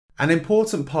An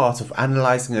important part of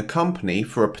analysing a company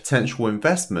for a potential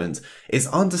investment is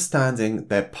understanding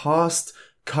their past,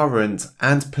 current,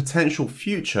 and potential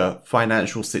future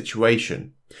financial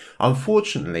situation.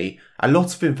 Unfortunately, a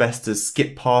lot of investors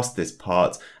skip past this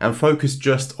part and focus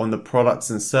just on the products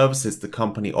and services the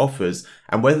company offers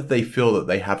and whether they feel that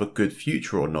they have a good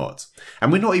future or not.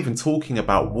 And we're not even talking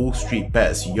about Wall Street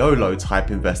bets YOLO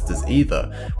type investors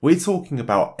either. We're talking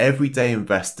about everyday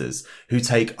investors who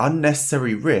take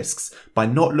unnecessary risks by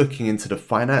not looking into the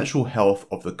financial health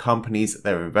of the companies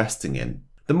they're investing in.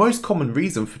 The most common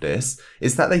reason for this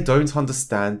is that they don't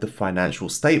understand the financial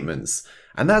statements.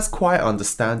 And that's quite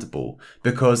understandable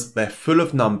because they're full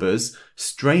of numbers,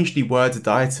 strangely worded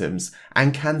items,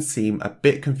 and can seem a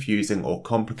bit confusing or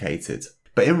complicated.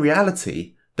 But in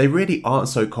reality, they really aren't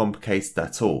so complicated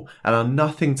at all and are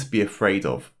nothing to be afraid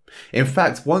of. In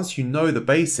fact, once you know the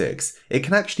basics, it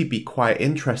can actually be quite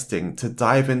interesting to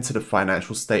dive into the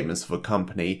financial statements of a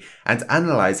company and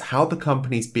analyze how the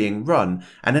company's being run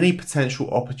and any potential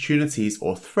opportunities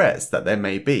or threats that there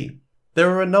may be. There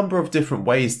are a number of different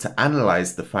ways to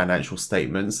analyze the financial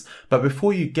statements, but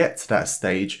before you get to that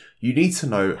stage, you need to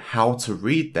know how to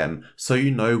read them so you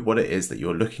know what it is that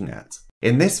you're looking at.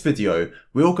 In this video,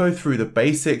 we'll go through the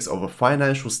basics of a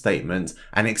financial statement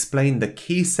and explain the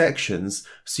key sections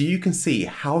so you can see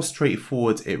how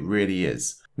straightforward it really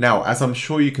is. Now, as I'm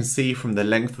sure you can see from the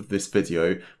length of this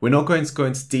video, we're not going to go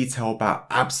into detail about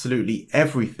absolutely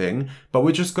everything, but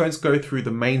we're just going to go through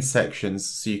the main sections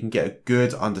so you can get a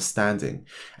good understanding.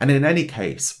 And in any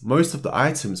case, most of the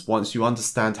items, once you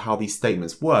understand how these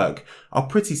statements work, are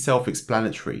pretty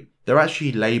self-explanatory. They're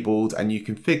actually labeled and you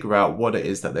can figure out what it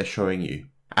is that they're showing you.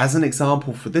 As an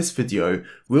example for this video,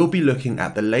 we'll be looking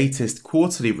at the latest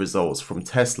quarterly results from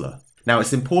Tesla. Now,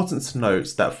 it's important to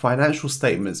note that financial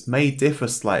statements may differ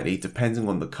slightly depending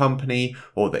on the company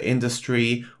or the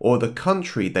industry or the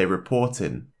country they report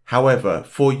in. However,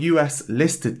 for US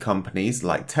listed companies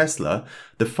like Tesla,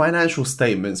 the financial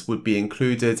statements would be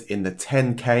included in the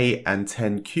 10K and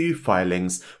 10Q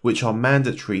filings, which are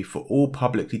mandatory for all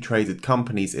publicly traded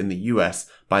companies in the US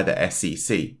by the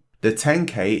SEC. The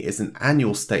 10K is an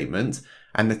annual statement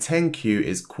and the 10Q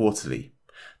is quarterly.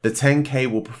 The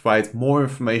 10K will provide more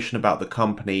information about the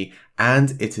company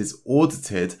and it is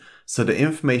audited, so the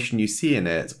information you see in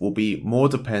it will be more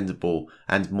dependable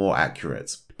and more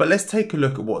accurate. But let's take a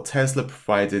look at what Tesla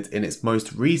provided in its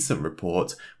most recent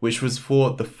report, which was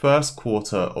for the first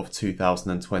quarter of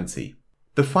 2020.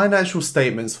 The financial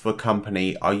statements of a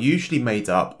company are usually made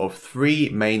up of three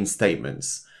main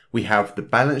statements. We have the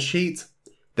balance sheet,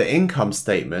 the income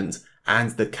statement,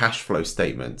 and the cash flow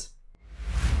statement.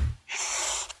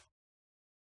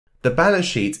 The balance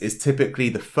sheet is typically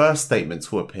the first statement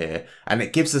to appear, and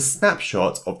it gives a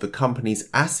snapshot of the company's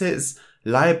assets,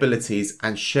 liabilities,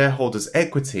 and shareholders'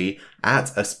 equity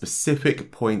at a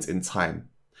specific point in time.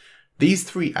 These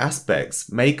three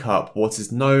aspects make up what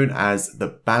is known as the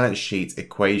balance sheet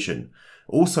equation,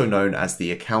 also known as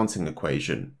the accounting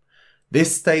equation.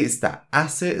 This states that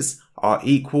assets are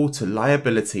equal to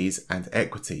liabilities and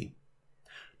equity.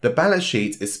 The balance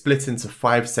sheet is split into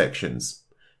 5 sections.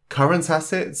 Current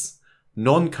assets,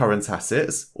 non-current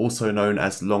assets, also known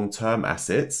as long-term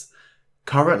assets,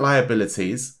 current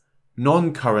liabilities,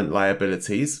 non-current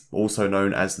liabilities, also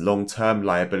known as long-term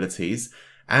liabilities,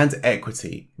 and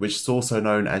equity, which is also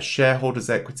known as shareholders'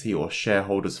 equity or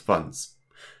shareholders' funds.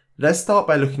 Let's start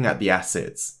by looking at the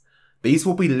assets. These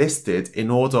will be listed in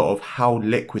order of how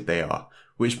liquid they are,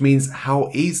 which means how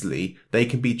easily they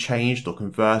can be changed or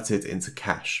converted into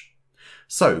cash.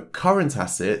 So, current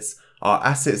assets are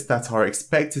assets that are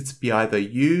expected to be either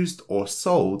used or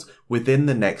sold within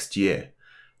the next year.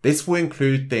 This will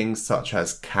include things such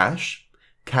as cash,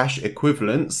 cash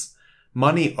equivalents,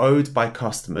 money owed by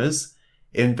customers,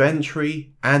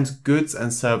 inventory, and goods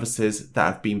and services that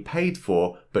have been paid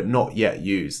for but not yet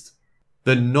used.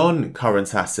 The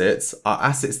non-current assets are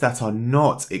assets that are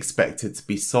not expected to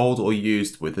be sold or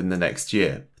used within the next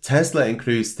year. Tesla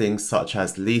includes things such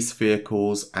as lease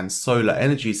vehicles and solar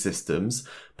energy systems,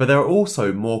 but there are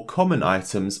also more common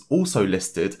items also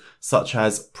listed, such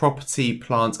as property,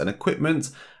 plant and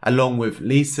equipment, along with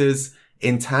leases,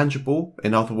 intangible,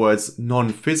 in other words,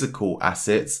 non-physical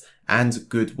assets, and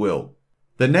goodwill.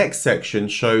 The next section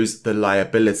shows the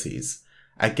liabilities.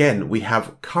 Again, we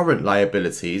have current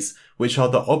liabilities, which are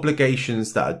the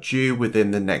obligations that are due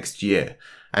within the next year.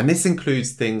 And this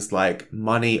includes things like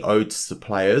money owed to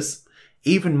suppliers,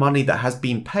 even money that has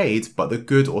been paid but the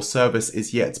good or service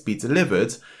is yet to be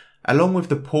delivered, along with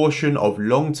the portion of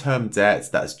long-term debt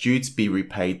that's due to be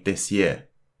repaid this year.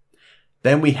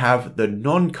 Then we have the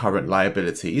non-current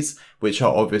liabilities, which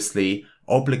are obviously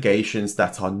obligations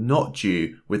that are not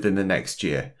due within the next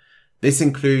year. This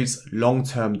includes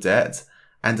long-term debt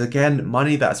and again,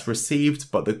 money that's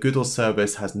received but the good or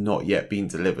service has not yet been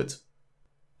delivered.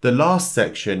 The last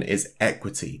section is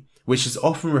equity, which is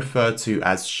often referred to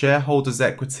as shareholders'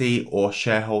 equity or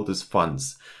shareholders'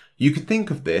 funds. You could think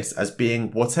of this as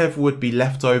being whatever would be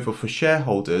left over for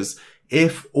shareholders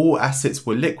if all assets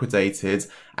were liquidated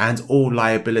and all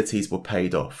liabilities were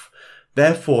paid off.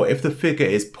 Therefore, if the figure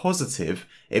is positive,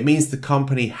 it means the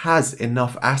company has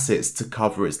enough assets to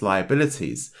cover its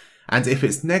liabilities, and if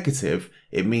it's negative,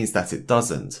 it means that it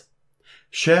doesn't.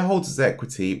 Shareholders'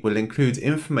 equity will include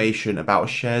information about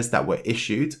shares that were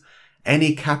issued,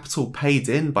 any capital paid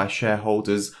in by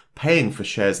shareholders paying for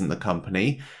shares in the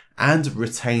company, and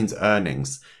retained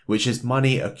earnings, which is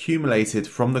money accumulated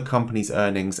from the company's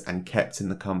earnings and kept in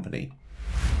the company.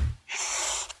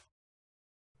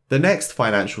 The next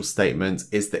financial statement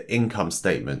is the income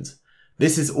statement.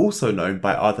 This is also known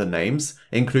by other names,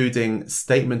 including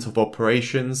statement of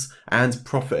operations and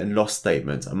profit and loss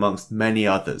statement, amongst many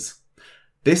others.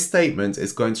 This statement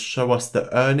is going to show us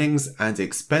the earnings and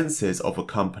expenses of a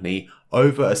company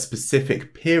over a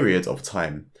specific period of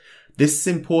time. This is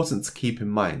important to keep in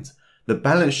mind. The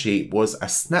balance sheet was a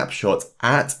snapshot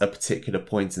at a particular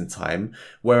point in time,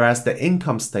 whereas the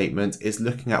income statement is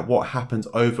looking at what happened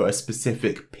over a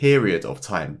specific period of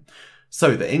time.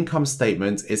 So the income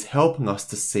statement is helping us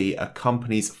to see a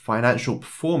company's financial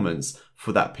performance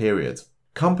for that period.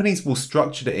 Companies will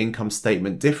structure the income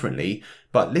statement differently,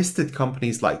 but listed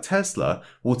companies like Tesla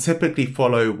will typically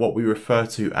follow what we refer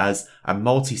to as a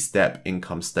multi-step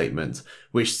income statement,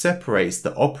 which separates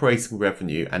the operating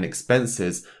revenue and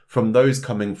expenses from those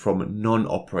coming from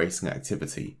non-operating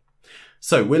activity.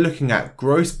 So we're looking at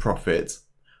gross profit,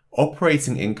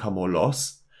 operating income or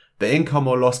loss, the income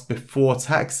or loss before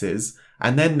taxes,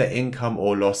 and then the income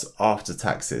or loss after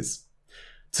taxes.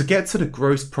 To get to the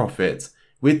gross profit,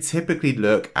 we'd typically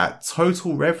look at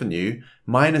total revenue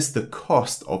minus the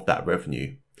cost of that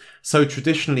revenue. So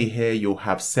traditionally here you'll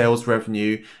have sales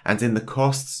revenue, and in the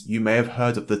costs you may have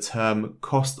heard of the term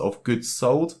cost of goods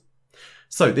sold.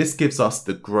 So this gives us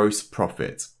the gross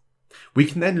profit. We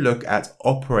can then look at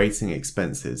operating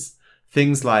expenses,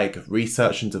 things like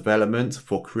research and development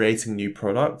for creating new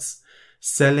products,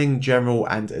 selling, general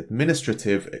and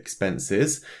administrative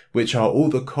expenses, which are all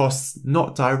the costs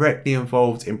not directly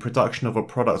involved in production of a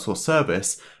product or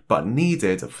service, but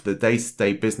needed for the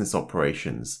day-to-day business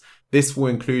operations. This will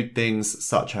include things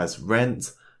such as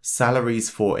rent, salaries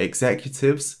for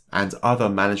executives and other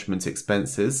management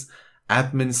expenses,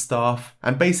 admin staff,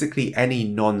 and basically any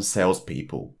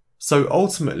non-salespeople. So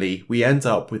ultimately, we end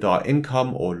up with our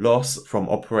income or loss from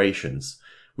operations.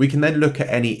 We can then look at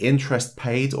any interest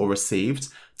paid or received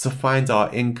to find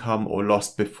our income or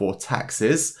loss before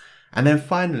taxes, and then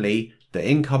finally, the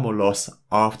income or loss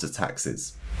after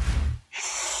taxes.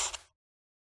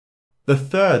 The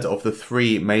third of the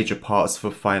three major parts of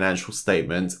a financial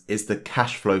statement is the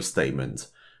cash flow statement.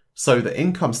 So the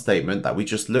income statement that we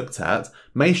just looked at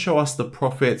may show us the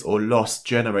profit or loss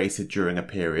generated during a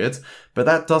period, but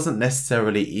that doesn't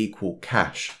necessarily equal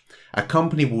cash. A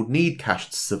company will need cash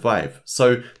to survive,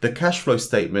 so the cash flow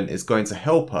statement is going to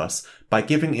help us by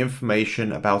giving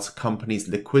information about a company's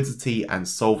liquidity and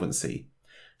solvency.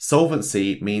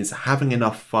 Solvency means having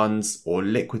enough funds or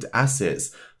liquid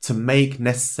assets to make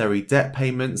necessary debt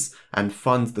payments and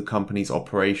fund the company's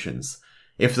operations.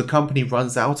 If the company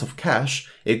runs out of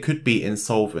cash, it could be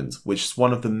insolvent, which is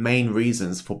one of the main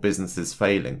reasons for businesses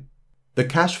failing. The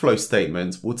cash flow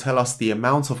statement will tell us the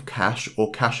amount of cash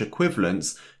or cash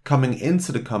equivalents coming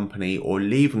into the company or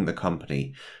leaving the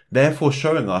company, therefore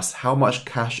showing us how much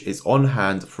cash is on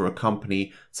hand for a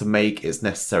company to make its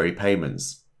necessary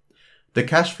payments. The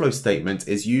cash flow statement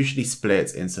is usually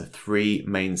split into three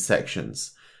main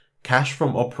sections: cash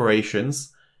from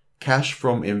operations, cash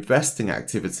from investing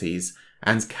activities,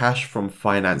 and cash from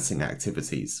financing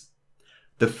activities.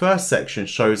 The first section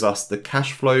shows us the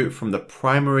cash flow from the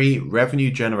primary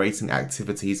revenue generating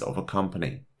activities of a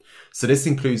company. So this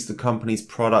includes the company's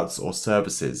products or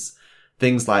services,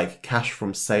 things like cash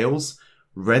from sales,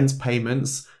 rent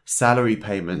payments, salary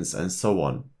payments, and so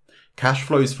on. Cash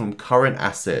flows from current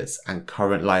assets and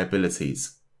current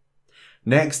liabilities.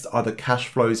 Next are the cash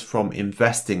flows from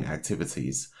investing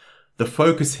activities. The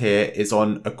focus here is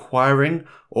on acquiring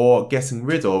or getting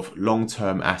rid of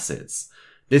long-term assets.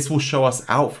 This will show us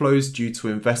outflows due to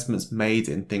investments made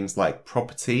in things like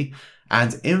property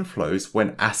and inflows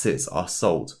when assets are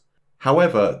sold.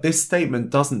 However, this statement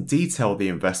doesn't detail the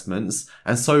investments,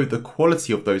 and so the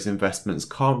quality of those investments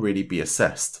can't really be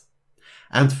assessed.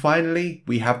 And finally,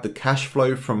 we have the cash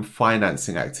flow from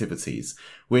financing activities,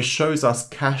 which shows us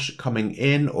cash coming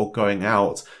in or going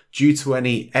out due to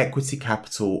any equity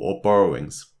capital or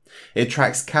borrowings. It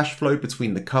tracks cash flow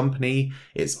between the company,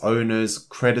 its owners,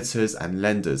 creditors, and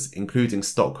lenders, including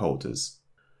stockholders.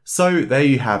 So there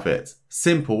you have it.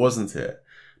 Simple, wasn't it?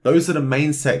 Those are the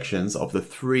main sections of the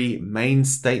three main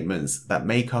statements that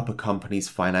make up a company's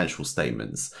financial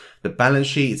statements: the balance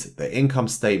sheet, the income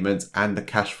statement, and the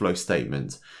cash flow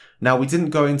statement. Now, we didn't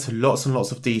go into lots and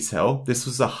lots of detail. This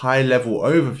was a high-level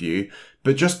overview,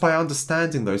 but just by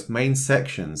understanding those main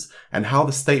sections and how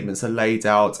the statements are laid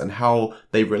out and how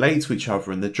they relate to each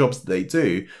other and the jobs that they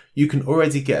do, you can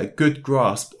already get a good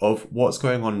grasp of what's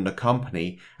going on in the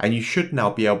company, and you should now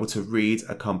be able to read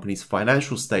a company's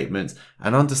financial statement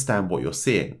and understand what you're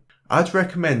seeing. I'd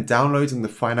recommend downloading the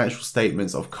financial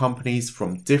statements of companies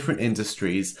from different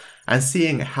industries and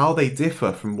seeing how they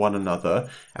differ from one another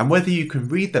and whether you can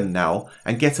read them now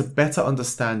and get a better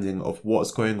understanding of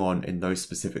what's going on in those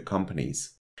specific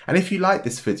companies. And if you like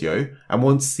this video and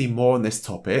want to see more on this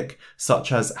topic,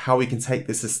 such as how we can take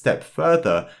this a step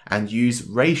further and use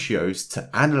ratios to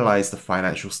analyze the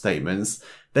financial statements,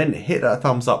 then hit that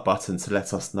thumbs up button to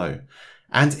let us know.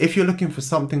 And if you're looking for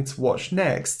something to watch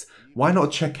next, why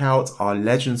not check out our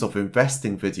Legends of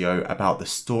Investing video about the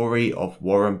story of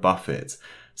Warren Buffett,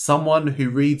 someone who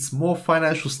reads more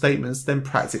financial statements than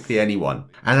practically anyone.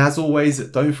 And as always,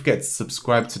 don't forget to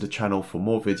subscribe to the channel for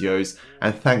more videos,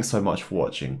 and thanks so much for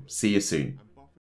watching. See you soon.